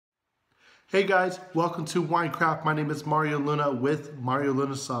Hey guys, welcome to Winecraft. My name is Mario Luna with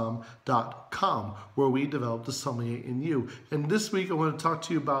MarioLunaSomm.com, where we develop the sommelier in you. And this week I want to talk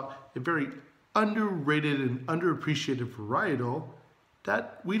to you about a very underrated and underappreciated varietal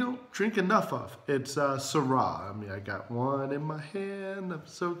that we don't drink enough of. It's Syrah. I mean, I got one in my hand. I'm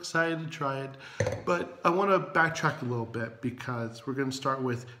so excited to try it. But I want to backtrack a little bit because we're going to start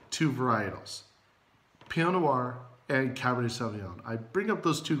with two varietals, Pinot Noir and Cabernet Sauvignon. I bring up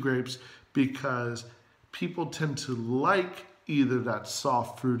those two grapes because people tend to like either that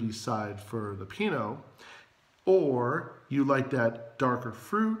soft fruity side for the Pinot, or you like that darker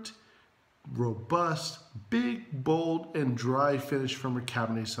fruit, robust, big, bold, and dry finish from a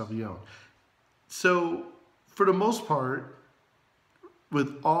Cabernet Sauvignon. So for the most part,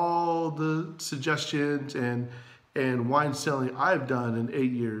 with all the suggestions and wine selling I've done in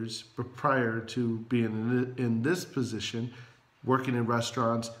 8 years prior to being in this position, working in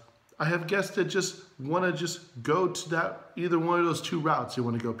restaurants, I have guests that just want to just go to that either one of those two routes. They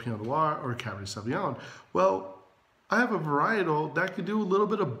want to go Pinot Noir or Cabernet Sauvignon. Well, I have a varietal that could do a little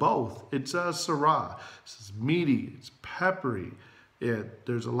bit of both. It's a Syrah. It's meaty, it's peppery.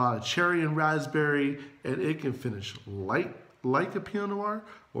 There's a lot of cherry and raspberry, and it can finish light like a Pinot Noir,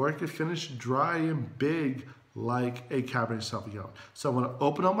 or it can finish dry and big like a Cabernet Sauvignon. So I want to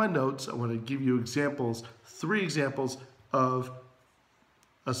open up my notes. I want to give you examples, 3 examples of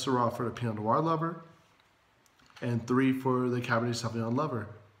a Syrah for the Pinot Noir lover, and 3 for the Cabernet Sauvignon lover.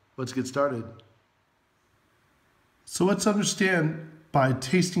 Let's get started. So let's understand by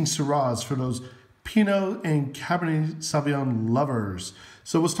tasting Syrahs for those Pinot and Cabernet Sauvignon lovers.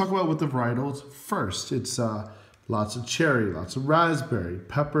 So let's talk about what the varietals first. It's lots of cherry, lots of raspberry,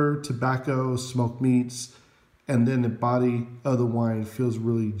 pepper, tobacco, smoked meats, and then the body of the wine feels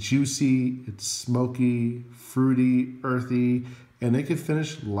really juicy, it's smoky, fruity, earthy, and it can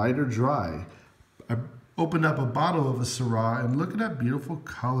finish light or dry. I opened up a bottle of a Syrah and look at that beautiful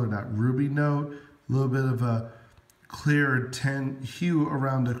color, that ruby note, a little bit of a clear tan hue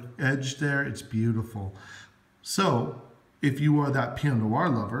around the edge there. It's beautiful. So if you are that Pinot Noir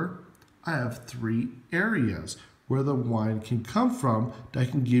lover, I have 3 areas where the wine can come from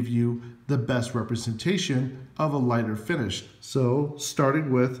that can give you the best representation of a lighter finish. So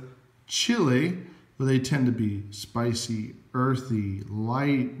starting with Chile, where they tend to be spicy, earthy,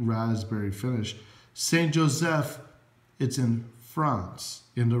 light raspberry finish. Saint Joseph, it's in France,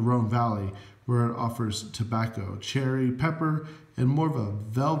 in the Rhone Valley, where it offers tobacco, cherry, pepper, and more of a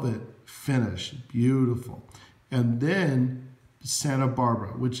velvet finish. Beautiful. And then Santa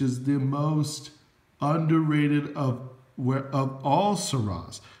Barbara, which is the most underrated of all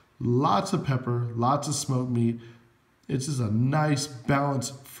Syrahs. Lots of pepper, lots of smoked meat. It's just a nice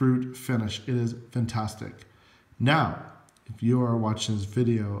balanced fruit finish. It is fantastic. Now, if you are watching this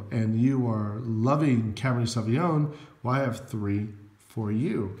video and you are loving Cabernet Sauvignon, well, I have 3 for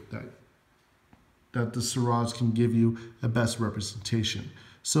you that the Syrahs can give you a best representation.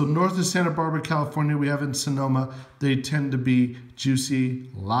 So north of Santa Barbara, California, we have in Sonoma. They tend to be juicy,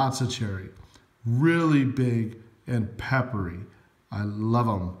 lots of cherry, really big and peppery. I love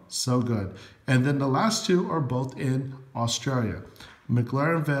them, so good. And then the last 2 are both in Australia,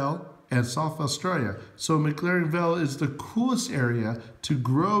 McLaren Vale and South Australia. So McLaren Vale is the coolest area to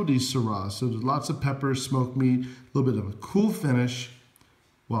grow these Syrahs. So there's lots of pepper, smoked meat, a little bit of a cool finish,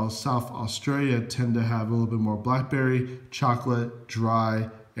 while South Australia tend to have a little bit more blackberry, chocolate, dry,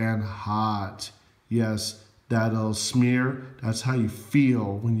 and hot. Yes, that'll smear. That's how you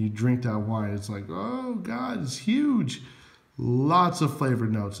feel when you drink that wine. It's like, oh God, it's huge. Lots of flavor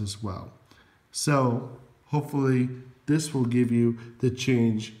notes as well. So hopefully this will give you the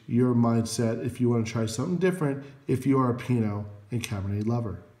change your mindset if you want to try something different if you are a Pinot and Cabernet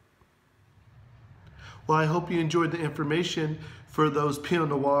lover. Well, I hope you enjoyed the information for those Pinot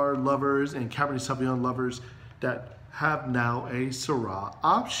Noir lovers and Cabernet Sauvignon lovers that have now a Syrah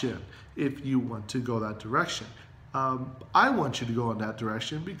option if you want to go that direction. I want you to go in that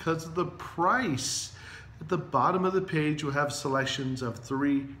direction because of the price. At the bottom of the page, you'll have selections of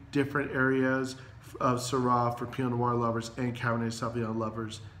 3 different areas of Syrah for Pinot Noir lovers and Cabernet Sauvignon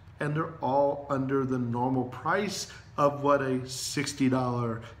lovers, and they're all under the normal price of what a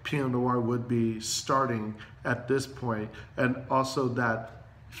 $60 Pinot Noir would be starting at this point, and also that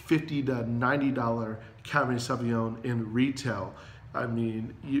 $50 to $90 Cabernet Sauvignon in retail. I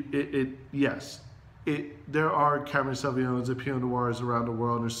mean, there are Cabernet Sauvignons and Pinot Noirs around the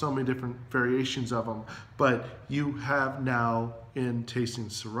world, and there's so many different variations of them, but you have now in tasting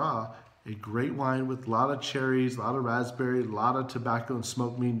Syrah a great wine with a lot of cherries, a lot of raspberry, a lot of tobacco and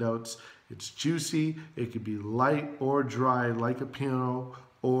smoked meat notes. It's juicy, it could be light or dry like a Pinot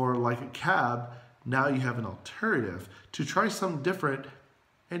or like a cab, now you have an alternative to try something different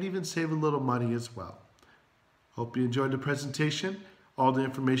and even save a little money as well. Hope you enjoyed the presentation. All the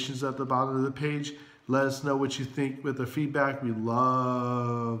information is at the bottom of the page. Let us know what you think with the feedback. We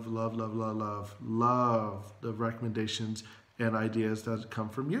love the recommendations and ideas that come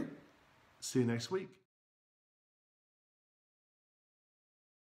from you. See you next week.